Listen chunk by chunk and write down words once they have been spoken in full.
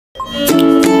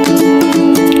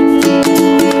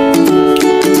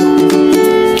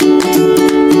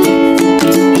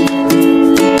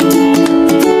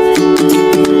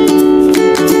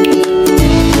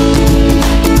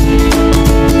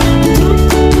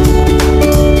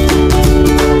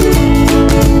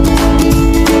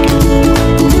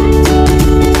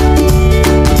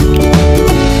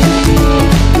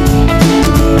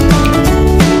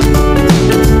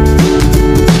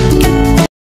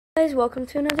welcome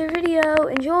to another video.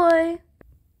 Enjoy!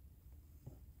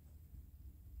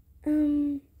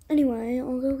 Anyway,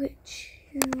 I'll go get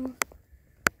you.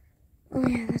 Oh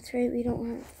yeah, that's right, we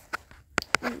don't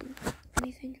have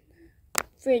anything in the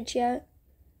fridge yet.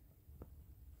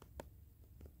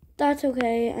 That's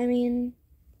okay, I mean,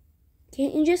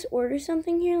 can't you just order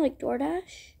something here, like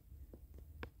DoorDash?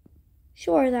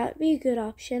 Sure, that'd be a good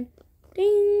option.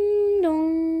 Ding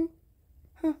dong.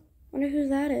 Huh, wonder who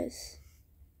that is.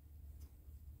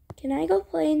 Can I go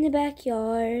play in the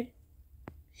backyard?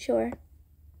 Sure.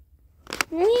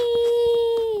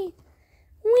 Wee!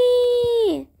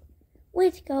 Wee!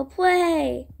 Let's go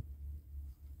play.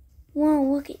 Whoa,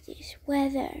 look at this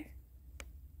weather.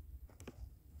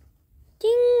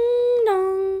 Ding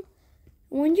dong.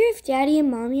 I wonder if Daddy and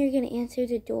Mommy are going to answer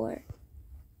the door.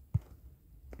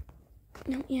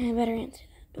 No, yeah, I better answer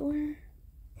that door.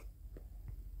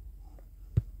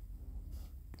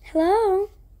 Hello?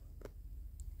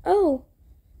 Oh,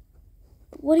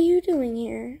 what are you doing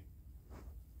here?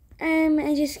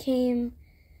 I just came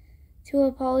to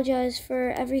apologize for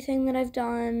everything that I've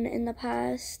done in the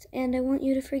past, and I want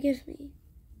you to forgive me.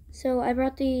 So I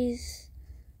brought these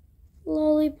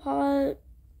lollipop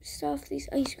stuff, these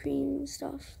ice cream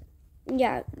stuff.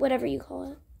 Yeah, whatever you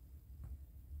call it.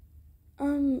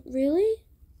 Really?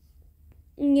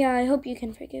 Yeah, I hope you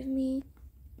can forgive me.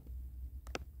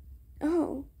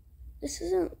 Oh, this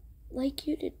isn't like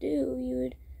you to do. You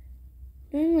would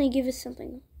normally give us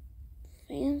something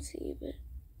fancy, but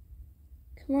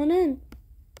come on in.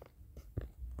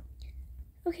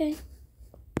 Okay.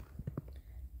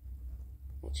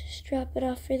 I'll just drop it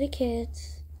off for the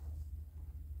kids.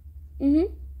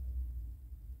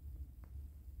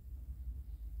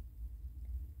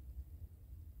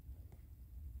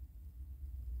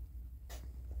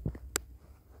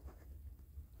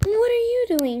 What are you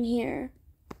doing here?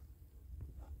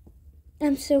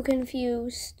 I'm so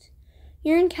confused.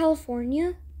 You're in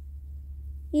California?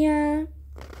 Yeah,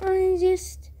 I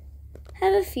just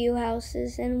have a few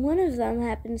houses, and one of them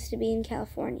happens to be in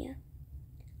California.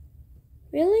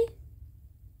 Really?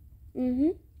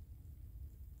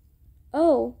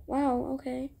 Oh, wow,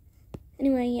 okay.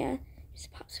 Anyway, yeah, here's a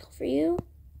popsicle for you.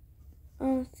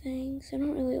 Oh, thanks. I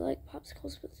don't really like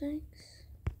popsicles, but thanks.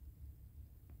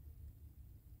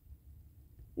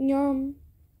 Yum.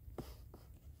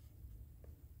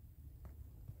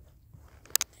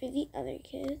 For the other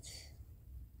kids.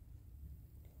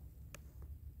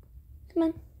 Come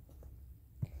on.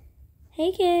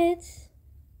 Hey, kids.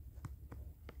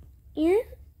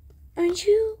 Aren't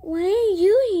you? Why are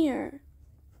you here?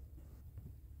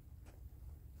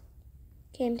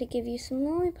 Came to give you some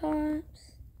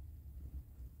lollipops.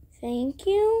 Thank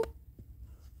you.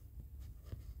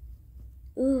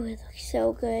 Ooh, it looks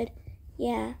so good.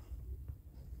 Yeah.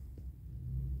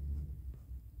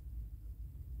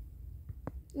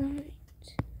 Alright.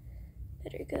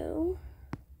 Better go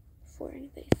before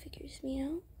anybody figures me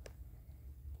out.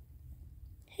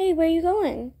 Hey, where are you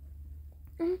going?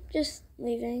 I'm just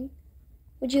leaving.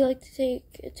 Would you like to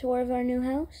take a tour of our new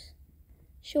house?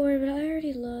 Sure, but I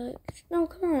already looked. No,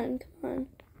 come on.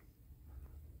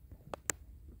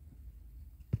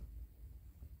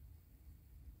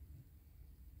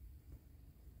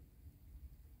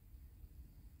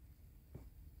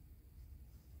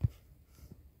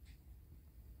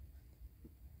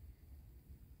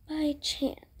 By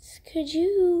chance, could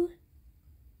you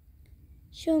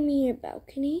show me your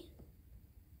balcony?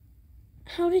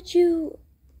 How did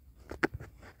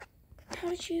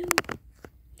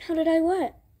I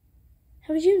what?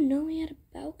 How did you know we had a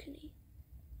balcony?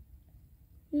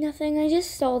 Nothing, I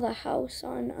just saw the house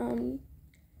on,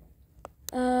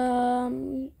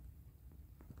 the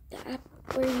app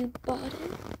where you bought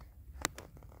it.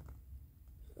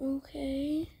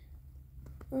 Okay.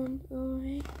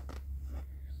 Alright.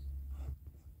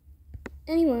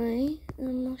 Anyway,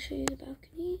 I'll show you the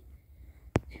balcony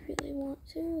if you really want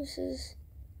to. This is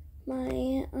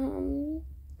my,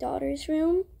 daughter's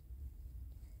room.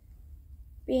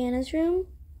 Brianna's room.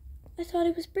 I thought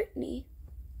it was Brittany.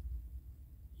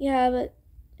 Yeah, but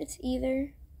it's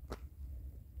either.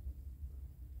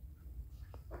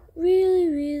 Really,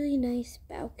 really nice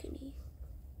balcony.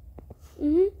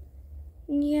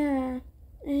 Yeah,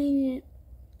 and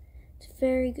it's a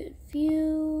very good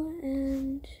view,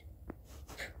 and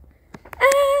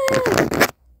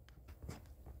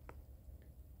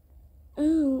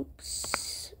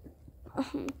oops.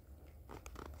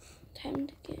 Time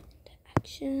to get into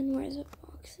action. Where's the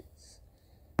boxes?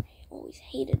 I always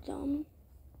hated them.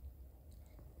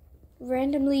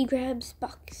 Randomly grabs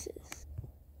boxes.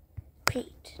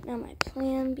 Great. Now my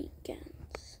plan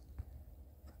begins.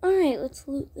 Alright, let's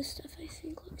loot this stuff I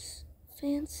think looks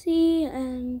fancy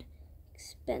and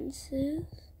expensive.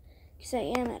 Because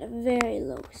I am at a very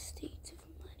low state of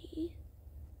money.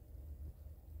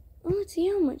 Oh, let's see,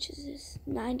 how much is this?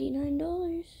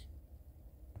 $99.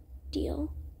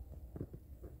 Deal.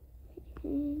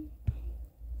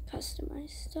 Customized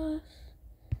stuff.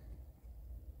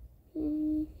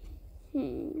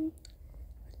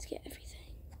 Let's get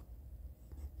everything.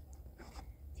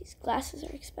 These glasses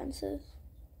are expensive.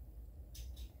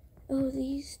 Oh,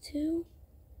 these two.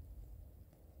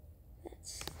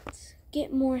 Let's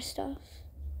get more stuff.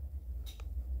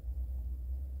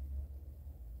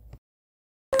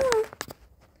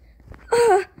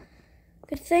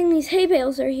 Good thing these hay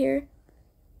bales are here.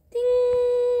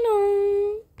 Ding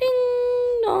dong,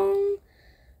 ding dong.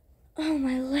 Oh,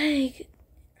 my leg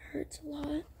hurts a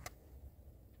lot.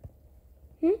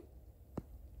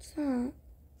 What's that?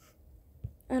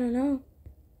 I don't know.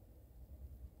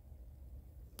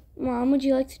 Mom, would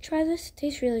you like to try this? It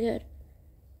tastes really good.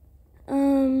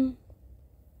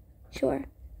 Sure.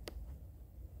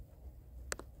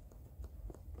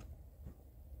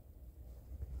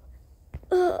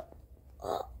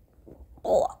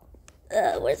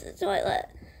 Where's the toilet?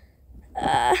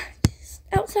 Just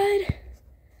outside.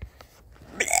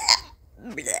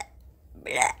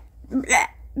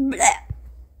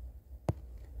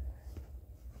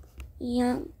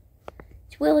 Yum.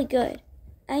 It's really good.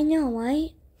 I know,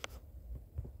 right?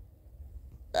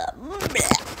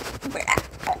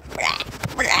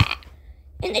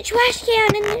 In the trash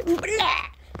can, and the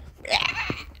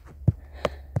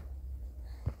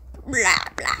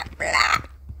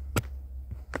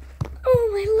oh,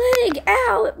 my leg!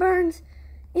 Ow! It burns.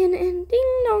 And ding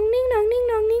dong, ding dong, ding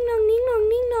dong, ding dong, ding dong,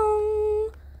 ding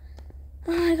dong.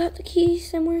 Oh, I got the key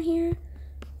somewhere here.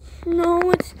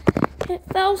 No, it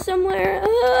fell somewhere.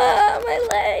 My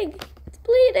leg! It's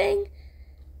bleeding.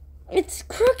 It's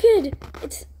crooked.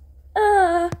 It's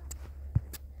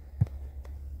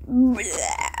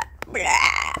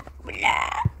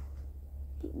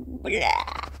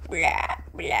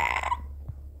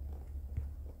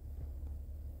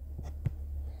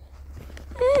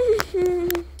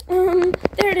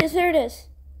there it is.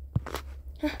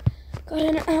 Got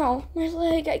an ow, my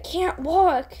leg, I can't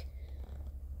walk.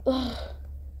 Ugh.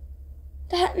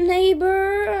 That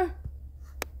neighbor.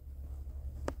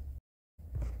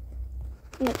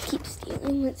 I'm gonna keep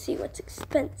stealing. Let's see what's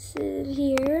expensive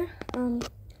here.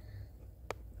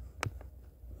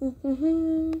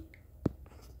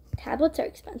 Tablets are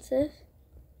expensive.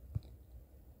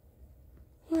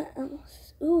 What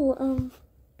else? Ooh,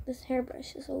 this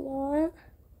hairbrush is a lot.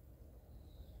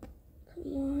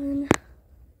 Come on.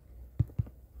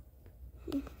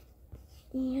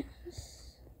 Yes.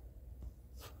 Let's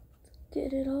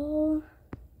get it all.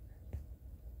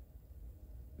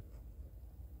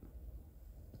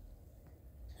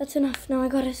 That's enough. Now I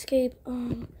gotta escape.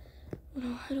 No,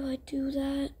 how do I do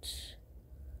that?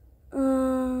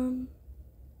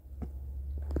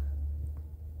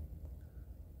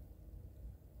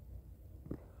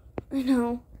 I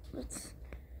know. Let's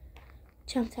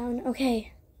jump down.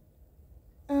 Okay.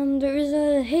 There is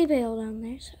a hay bale down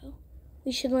there, so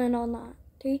we should land on that.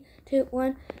 3, 2,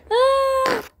 1.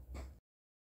 Ah!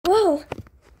 Whoa!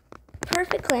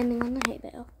 Perfect landing on the hay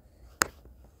bale.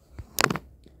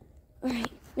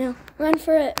 Alright, now run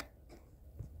for it.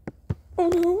 Oh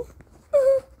no!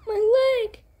 My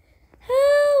leg!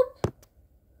 Help!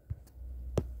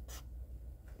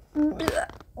 Blah,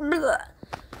 blah.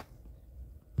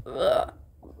 Blah,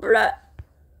 blah.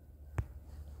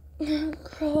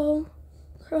 Crawl.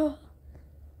 Blah,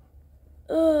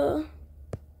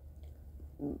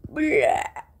 blah,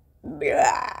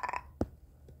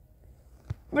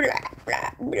 blah,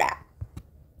 blah, blah.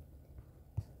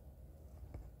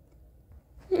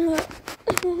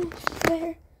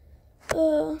 There.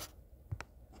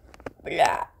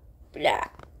 Blah, blah,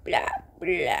 blah,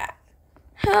 blah.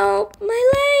 Help! My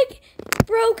leg!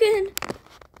 Broken!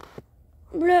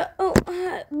 Blah, oh,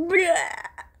 blah.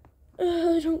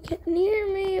 Don't get near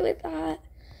me with that.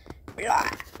 Blah.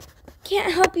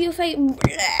 Can't help you if I...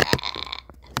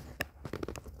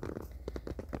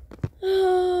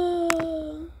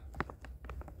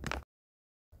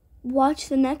 Watch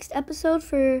the next episode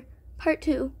for part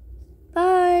 2.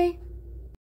 Bye!